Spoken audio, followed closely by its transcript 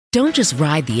Don't just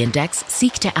ride the index,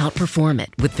 seek to outperform it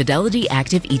with Fidelity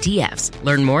Active ETFs.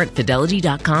 Learn more at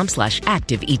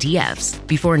fidelity.com/active ETFs.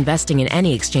 Before investing in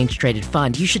any exchange-traded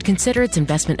fund, you should consider its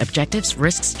investment objectives,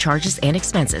 risks, charges, and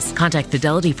expenses. Contact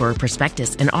Fidelity for a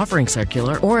prospectus, an offering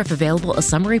circular, or if available, a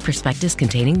summary prospectus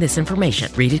containing this information.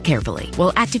 Read it carefully.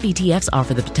 While active ETFs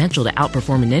offer the potential to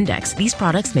outperform an index, these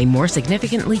products may more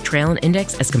significantly trail an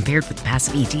index as compared with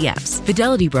passive ETFs.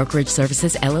 Fidelity Brokerage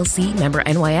Services, LLC, member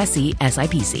NYSE,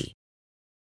 SIPC.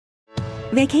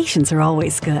 Vacations are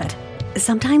always good.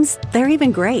 Sometimes they're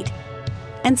even great.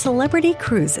 And Celebrity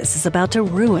Cruises is about to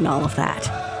ruin all of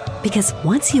that. Because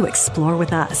once you explore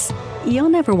with us, you'll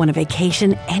never want a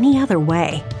vacation any other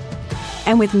way.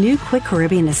 And with new Quick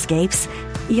Caribbean Escapes,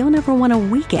 you'll never want a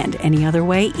weekend any other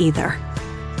way either.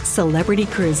 Celebrity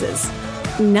Cruises.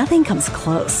 Nothing comes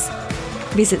close.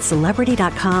 Visit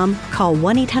Celebrity.com, call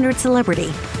 1-800-CELEBRITY,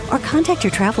 or contact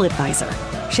your travel advisor.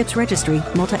 Ships Registry,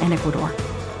 Malta and Ecuador.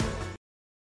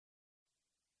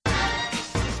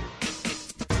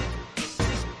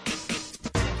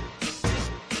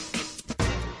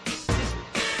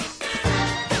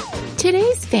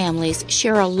 Today's families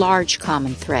share a large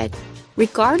common thread,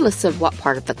 regardless of what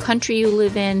part of the country you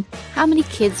live in, how many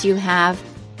kids you have,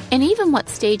 and even what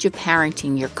stage of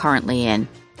parenting you're currently in.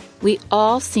 We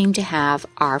all seem to have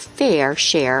our fair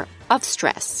share of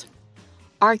stress.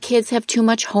 Our kids have too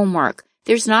much homework.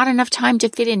 There's not enough time to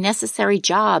fit in necessary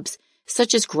jobs,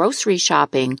 such as grocery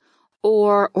shopping,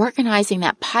 or organizing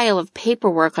that pile of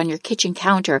paperwork on your kitchen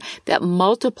counter that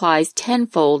multiplies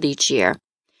tenfold each year.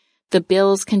 The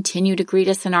bills continue to greet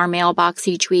us in our mailbox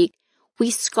each week. We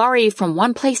scurry from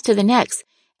one place to the next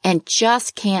and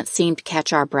just can't seem to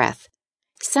catch our breath.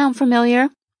 Sound familiar?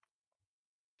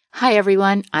 Hi,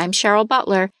 everyone. I'm Cheryl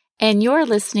Butler, and you're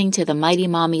listening to the Mighty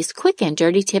Mommy's Quick and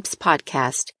Dirty Tips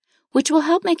podcast, which will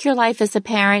help make your life as a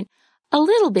parent a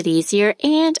little bit easier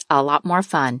and a lot more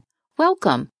fun.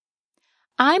 Welcome.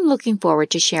 I'm looking forward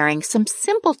to sharing some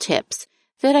simple tips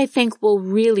that I think will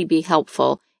really be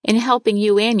helpful in helping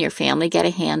you and your family get a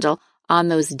handle on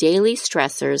those daily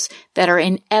stressors that are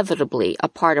inevitably a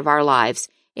part of our lives.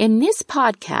 In this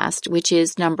podcast, which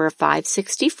is number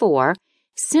 564,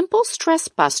 Simple Stress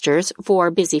Busters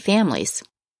for Busy Families.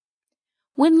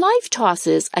 When life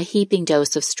tosses a heaping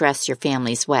dose of stress your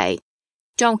family's way,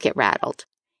 don't get rattled.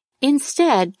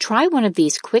 Instead, try one of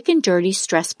these quick and dirty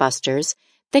stress busters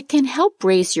that can help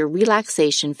raise your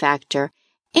relaxation factor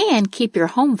and keep your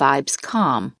home vibes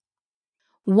calm.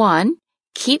 1.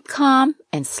 Keep calm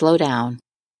and slow down.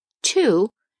 2.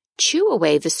 Chew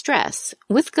away the stress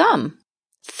with gum.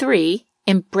 3.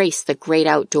 Embrace the great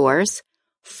outdoors.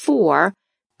 4.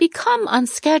 Become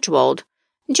unscheduled,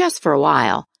 just for a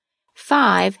while.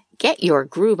 5. Get your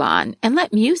groove on and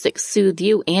let music soothe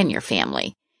you and your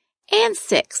family. And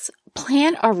 6.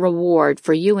 Plan a reward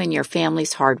for you and your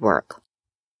family's hard work.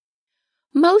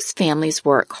 Most families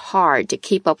work hard to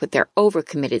keep up with their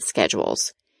overcommitted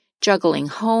schedules. Juggling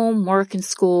home, work, and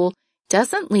school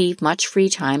doesn't leave much free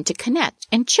time to connect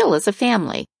and chill as a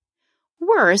family.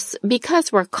 Worse,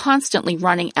 because we're constantly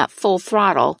running at full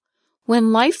throttle,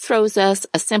 when life throws us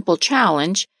a simple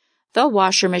challenge, the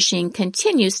washer machine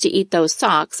continues to eat those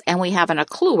socks and we haven't a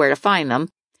clue where to find them,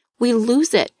 we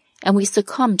lose it and we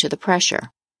succumb to the pressure.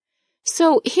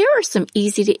 So here are some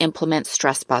easy-to-implement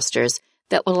stress busters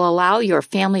that will allow your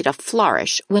family to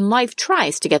flourish when life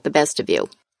tries to get the best of you.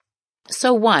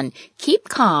 So 1, keep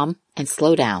calm and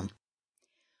slow down.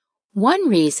 One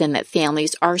reason that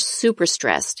families are super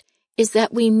stressed is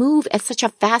that we move at such a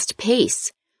fast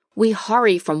pace. We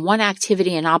hurry from one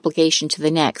activity and obligation to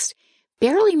the next,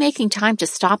 barely making time to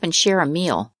stop and share a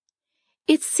meal.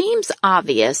 It seems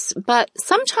obvious, but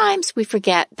sometimes we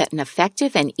forget that an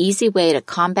effective and easy way to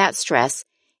combat stress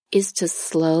is to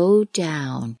slow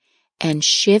down and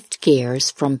shift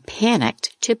gears from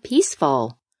panicked to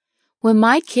peaceful. When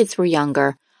my kids were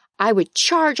younger, I would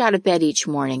charge out of bed each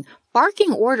morning,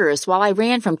 barking orders while I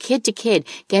ran from kid to kid,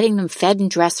 getting them fed and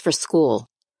dressed for school.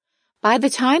 By the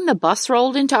time the bus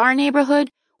rolled into our neighborhood,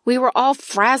 we were all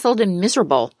frazzled and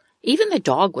miserable. Even the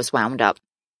dog was wound up.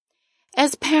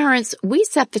 As parents, we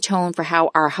set the tone for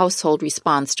how our household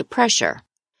responds to pressure.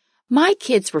 My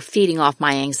kids were feeding off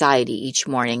my anxiety each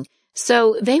morning,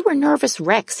 so they were nervous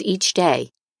wrecks each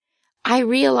day. I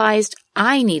realized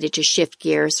I needed to shift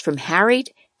gears from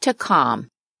harried to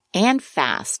calm and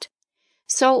fast.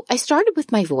 So I started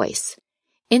with my voice.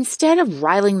 Instead of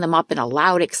riling them up in a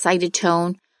loud, excited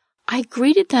tone, I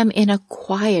greeted them in a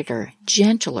quieter,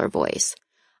 gentler voice.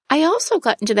 I also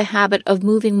got into the habit of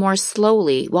moving more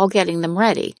slowly while getting them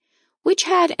ready, which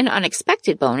had an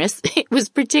unexpected bonus. It was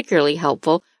particularly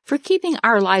helpful for keeping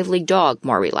our lively dog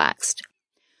more relaxed.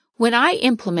 When I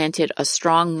implemented a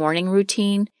strong morning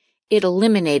routine, it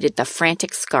eliminated the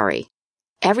frantic scurry.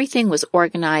 Everything was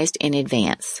organized in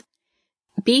advance.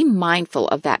 Be mindful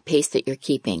of that pace that you're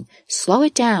keeping. Slow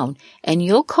it down, and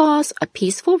you'll cause a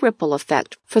peaceful ripple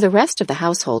effect for the rest of the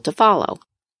household to follow.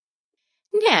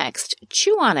 Next,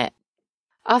 chew on it.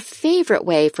 A favorite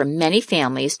way for many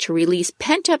families to release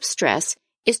pent-up stress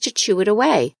is to chew it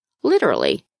away,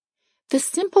 literally. The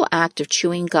simple act of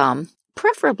chewing gum,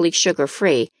 preferably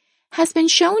sugar-free, has been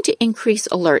shown to increase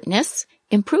alertness,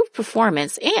 improve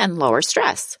performance, and lower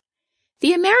stress.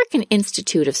 The American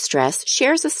Institute of Stress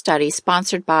shares a study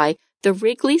sponsored by the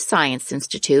Wrigley Science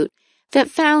Institute that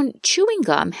found chewing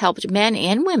gum helped men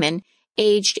and women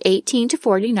aged 18 to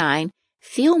 49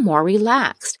 feel more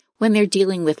relaxed when they're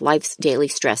dealing with life's daily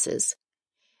stresses.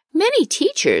 Many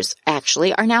teachers,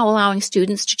 actually, are now allowing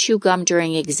students to chew gum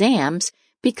during exams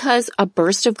because a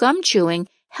burst of gum chewing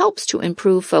helps to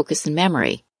improve focus and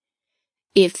memory.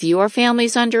 If your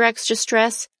family's under extra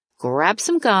stress, grab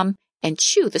some gum and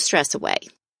chew the stress away.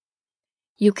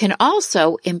 You can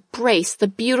also embrace the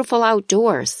beautiful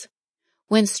outdoors.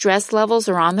 When stress levels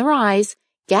are on the rise,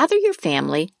 gather your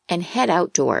family and head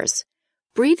outdoors.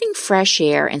 Breathing fresh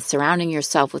air and surrounding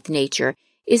yourself with nature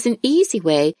is an easy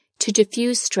way to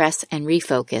diffuse stress and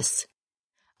refocus.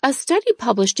 A study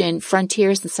published in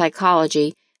Frontiers in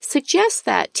Psychology suggests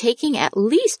that taking at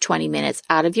least 20 minutes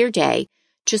out of your day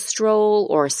to stroll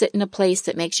or sit in a place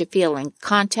that makes you feel in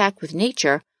contact with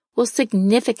nature will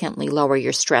significantly lower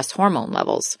your stress hormone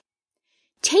levels.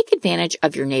 Take advantage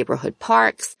of your neighborhood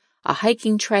parks, a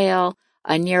hiking trail,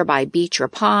 a nearby beach or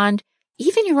pond.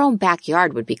 Even your own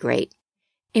backyard would be great.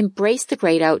 Embrace the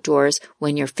great outdoors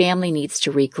when your family needs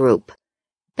to regroup.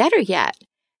 Better yet,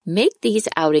 make these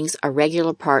outings a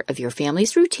regular part of your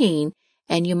family's routine,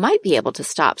 and you might be able to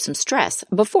stop some stress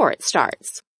before it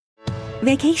starts.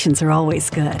 Vacations are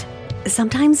always good.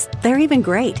 Sometimes they're even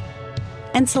great.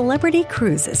 And Celebrity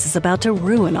Cruises is about to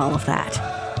ruin all of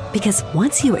that. Because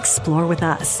once you explore with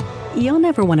us, you'll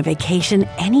never want a vacation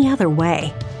any other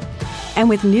way. And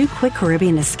with new Quick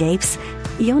Caribbean Escapes,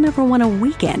 you'll never want a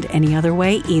weekend any other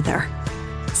way either.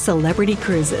 Celebrity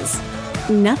Cruises.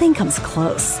 Nothing comes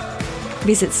close.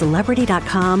 Visit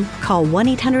Celebrity.com, call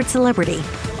 1-800-CELEBRITY,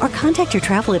 or contact your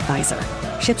travel advisor.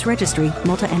 Ships Registry,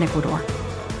 Malta and Ecuador.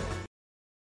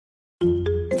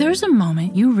 There's a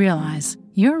moment you realize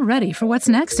you're ready for what's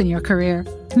next in your career.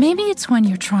 Maybe it's when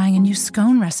you're trying a new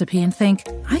scone recipe and think,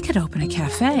 I could open a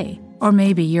cafe. Or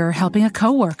maybe you're helping a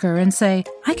coworker and say,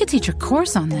 I could teach a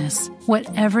course on this.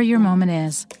 Whatever your moment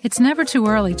is, it's never too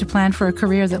early to plan for a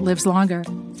career that lives longer.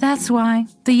 That's why,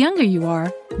 the younger you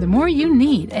are, the more you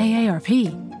need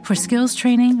AARP. For skills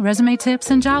training, resume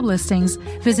tips, and job listings,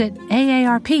 visit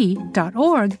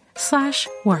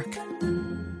aarp.org/work.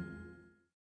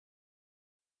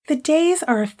 The days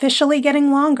are officially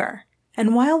getting longer,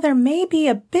 and while there may be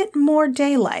a bit more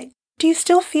daylight, do you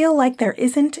still feel like there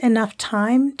isn't enough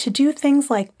time to do things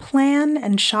like plan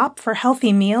and shop for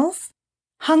healthy meals?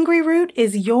 Hungryroot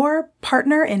is your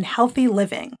partner in healthy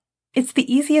living. It's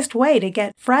the easiest way to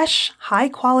get fresh,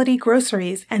 high-quality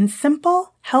groceries and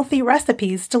simple, healthy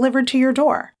recipes delivered to your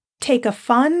door. Take a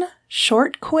fun,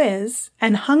 short quiz,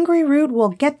 and Hungryroot will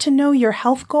get to know your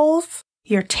health goals,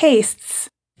 your tastes,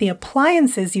 the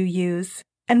appliances you use,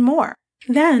 and more.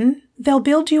 Then, they'll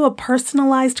build you a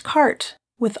personalized cart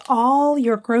with all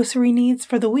your grocery needs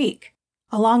for the week,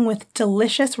 along with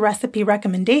delicious recipe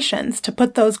recommendations to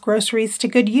put those groceries to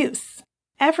good use.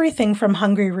 Everything from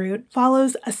Hungryroot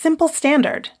follows a simple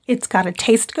standard. It's gotta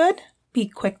taste good, be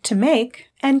quick to make,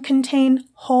 and contain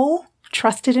whole,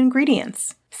 trusted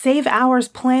ingredients. Save hours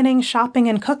planning, shopping,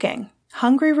 and cooking.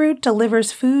 Hungryroot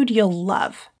delivers food you'll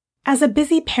love. As a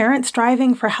busy parent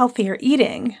striving for healthier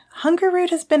eating,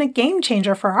 Hungryroot has been a game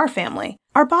changer for our family.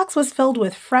 Our box was filled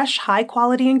with fresh,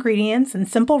 high-quality ingredients and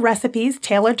simple recipes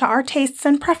tailored to our tastes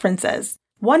and preferences.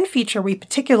 One feature we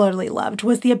particularly loved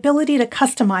was the ability to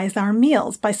customize our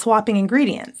meals by swapping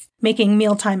ingredients, making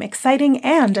mealtime exciting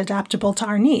and adaptable to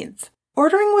our needs.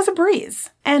 Ordering was a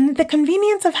breeze, and the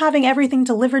convenience of having everything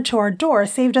delivered to our door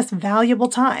saved us valuable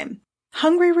time.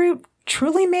 Hungryroot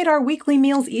truly made our weekly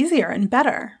meals easier and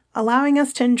better, allowing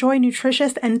us to enjoy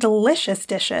nutritious and delicious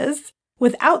dishes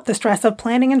without the stress of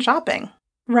planning and shopping.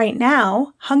 Right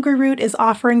now, Hungryroot is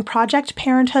offering Project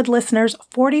Parenthood listeners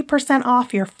 40%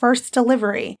 off your first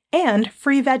delivery and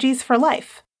free veggies for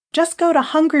life. Just go to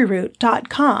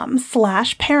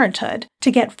hungryroot.com/parenthood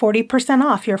to get 40%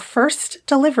 off your first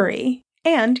delivery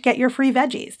and get your free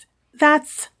veggies.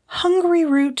 That's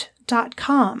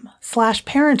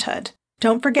hungryroot.com/parenthood.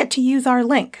 Don't forget to use our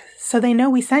link so they know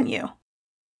we sent you.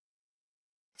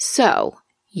 So,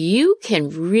 You can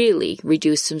really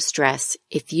reduce some stress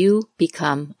if you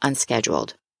become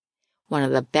unscheduled. One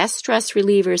of the best stress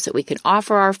relievers that we can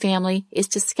offer our family is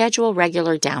to schedule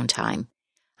regular downtime.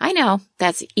 I know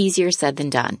that's easier said than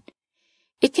done.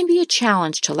 It can be a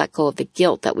challenge to let go of the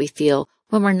guilt that we feel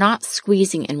when we're not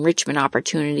squeezing enrichment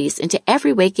opportunities into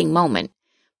every waking moment,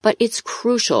 but it's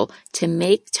crucial to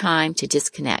make time to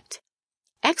disconnect.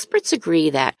 Experts agree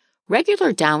that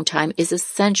regular downtime is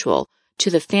essential to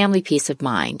the family peace of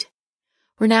mind.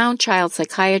 Renowned child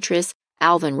psychiatrist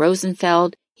Alvin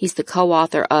Rosenfeld, he's the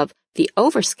co-author of The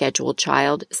Overscheduled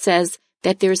Child, says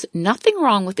that there's nothing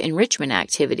wrong with enrichment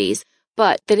activities,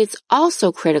 but that it's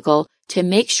also critical to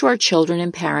make sure children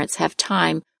and parents have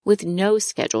time with no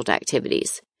scheduled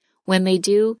activities. When they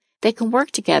do, they can work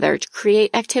together to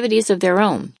create activities of their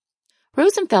own.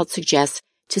 Rosenfeld suggests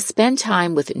to spend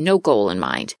time with no goal in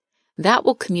mind. That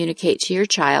will communicate to your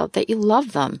child that you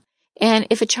love them. And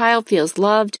if a child feels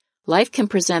loved, life can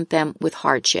present them with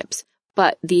hardships,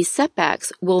 but these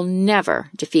setbacks will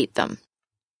never defeat them.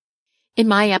 In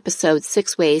my episode,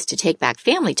 6 Ways to Take Back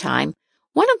Family Time,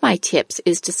 one of my tips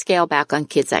is to scale back on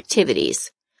kids'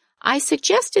 activities. I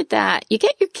suggested that you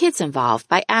get your kids involved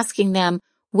by asking them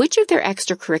which of their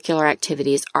extracurricular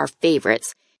activities are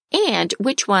favorites and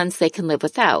which ones they can live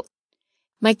without.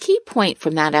 My key point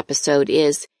from that episode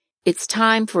is it's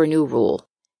time for a new rule.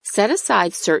 Set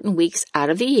aside certain weeks out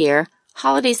of the year,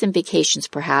 holidays and vacations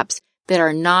perhaps, that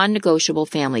are non-negotiable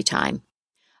family time.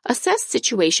 Assess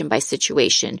situation by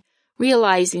situation,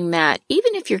 realizing that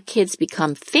even if your kids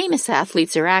become famous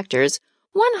athletes or actors,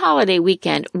 one holiday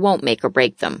weekend won't make or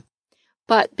break them.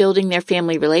 But building their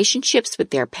family relationships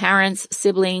with their parents,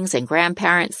 siblings, and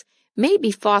grandparents may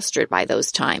be fostered by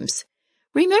those times.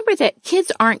 Remember that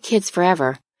kids aren't kids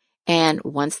forever, and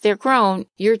once they're grown,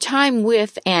 your time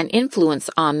with and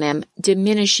influence on them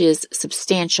diminishes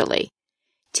substantially.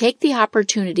 Take the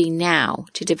opportunity now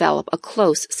to develop a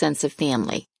close sense of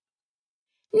family.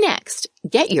 Next,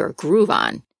 get your groove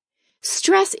on.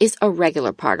 Stress is a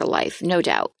regular part of life, no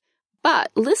doubt,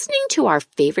 but listening to our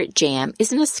favorite jam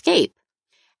is an escape.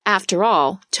 After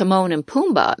all, Timon and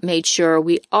Pumbaa made sure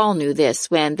we all knew this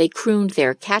when they crooned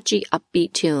their catchy,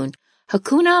 upbeat tune,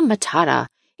 Hakuna Matata,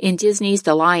 in Disney's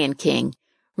The Lion King.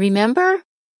 Remember?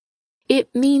 It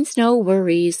means no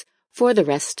worries. For the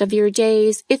rest of your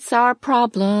days, it's our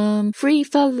problem. Free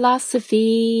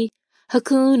philosophy.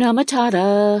 Hakuna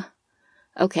Matata.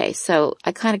 Okay, so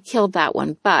I kind of killed that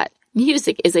one, but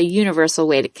music is a universal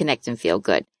way to connect and feel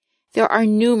good. There are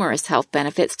numerous health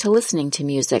benefits to listening to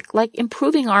music, like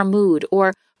improving our mood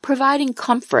or providing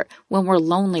comfort when we're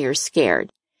lonely or scared.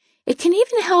 It can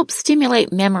even help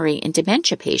stimulate memory in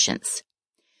dementia patients.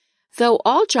 Though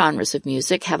all genres of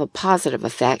music have a positive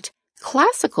effect,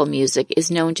 classical music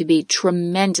is known to be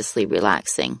tremendously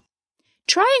relaxing.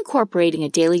 Try incorporating a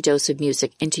daily dose of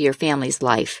music into your family's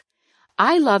life.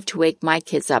 I love to wake my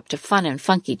kids up to fun and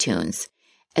funky tunes.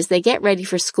 As they get ready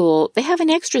for school, they have an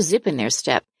extra zip in their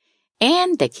step,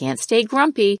 and they can't stay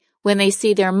grumpy when they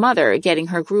see their mother getting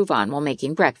her groove on while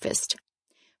making breakfast.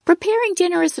 Preparing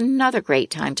dinner is another great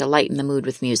time to lighten the mood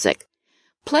with music.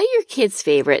 Play your kids'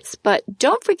 favorites, but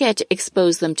don't forget to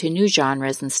expose them to new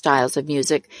genres and styles of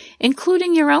music,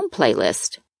 including your own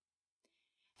playlist.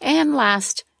 And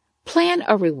last, plan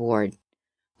a reward.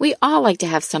 We all like to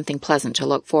have something pleasant to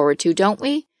look forward to, don't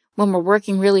we, when we're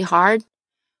working really hard?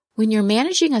 When you're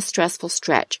managing a stressful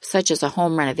stretch, such as a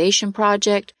home renovation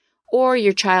project, or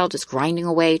your child is grinding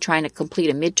away trying to complete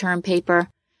a midterm paper,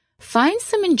 find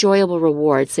some enjoyable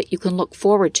rewards that you can look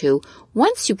forward to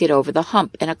once you get over the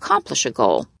hump and accomplish a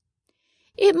goal.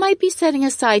 It might be setting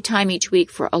aside time each week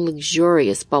for a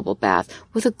luxurious bubble bath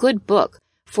with a good book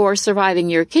for surviving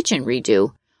your kitchen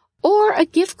redo, or a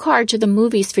gift card to the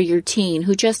movies for your teen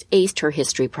who just aced her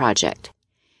history project.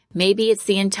 Maybe it's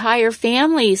the entire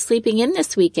family sleeping in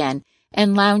this weekend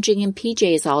and lounging in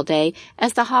PJs all day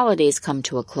as the holidays come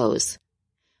to a close.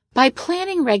 By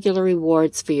planning regular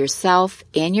rewards for yourself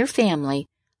and your family,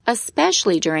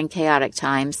 especially during chaotic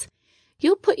times,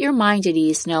 you'll put your mind at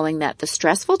ease knowing that the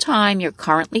stressful time you're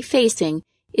currently facing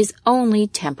is only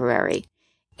temporary,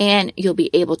 and you'll be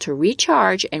able to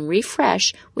recharge and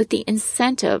refresh with the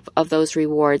incentive of those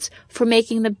rewards for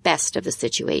making the best of the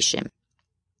situation.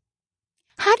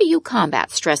 How do you combat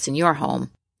stress in your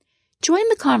home? Join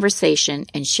the conversation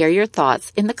and share your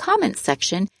thoughts in the comments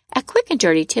section at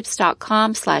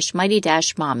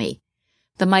quickanddirtytips.com/mighty-mommy.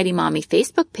 The Mighty Mommy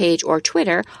Facebook page or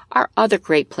Twitter are other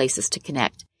great places to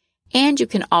connect. And you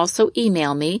can also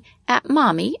email me at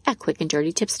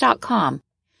mommy@quickanddirtytips.com.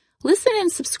 Listen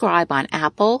and subscribe on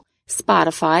Apple,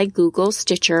 Spotify, Google,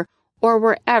 Stitcher, or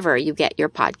wherever you get your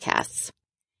podcasts.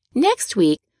 Next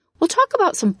week, we'll talk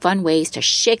about some fun ways to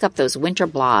shake up those winter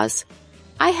blahs.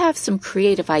 I have some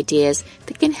creative ideas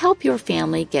that can help your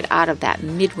family get out of that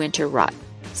midwinter rut.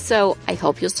 So I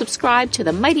hope you'll subscribe to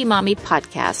the Mighty Mommy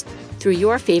podcast through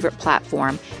your favorite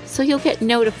platform so you'll get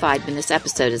notified when this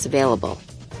episode is available.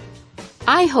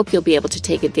 I hope you'll be able to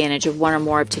take advantage of one or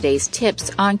more of today's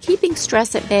tips on keeping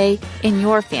stress at bay in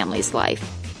your family's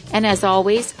life. And as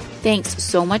always, thanks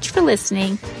so much for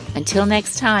listening. Until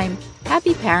next time,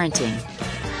 happy parenting.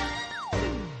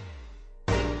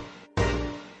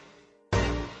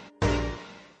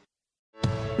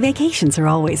 Vacations are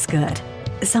always good.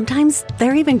 Sometimes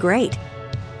they're even great.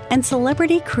 And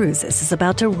Celebrity Cruises is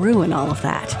about to ruin all of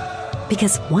that.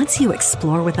 Because once you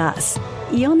explore with us,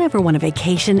 you'll never want a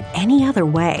vacation any other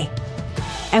way.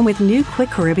 And with new Quick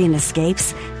Caribbean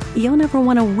Escapes, you'll never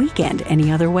want a weekend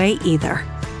any other way either.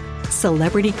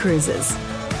 Celebrity Cruises.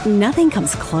 Nothing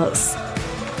comes close.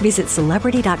 Visit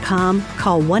Celebrity.com,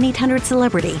 call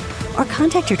 1-800-CELEBRITY, or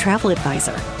contact your travel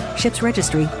advisor. Ships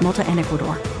Registry, Malta and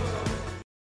Ecuador.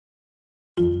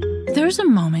 There's a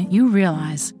moment you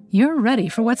realize you're ready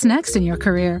for what's next in your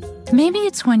career. Maybe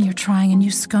it's when you're trying a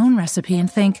new scone recipe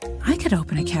and think, I could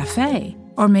open a cafe.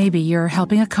 Or maybe you're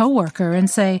helping a coworker and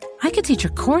say, I could teach a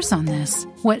course on this.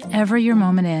 Whatever your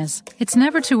moment is, it's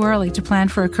never too early to plan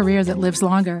for a career that lives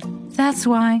longer. That's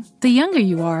why, the younger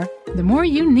you are, the more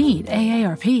you need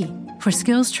AARP. For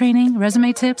skills training,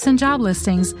 resume tips, and job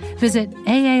listings, visit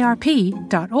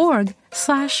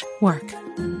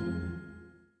aarp.org/work.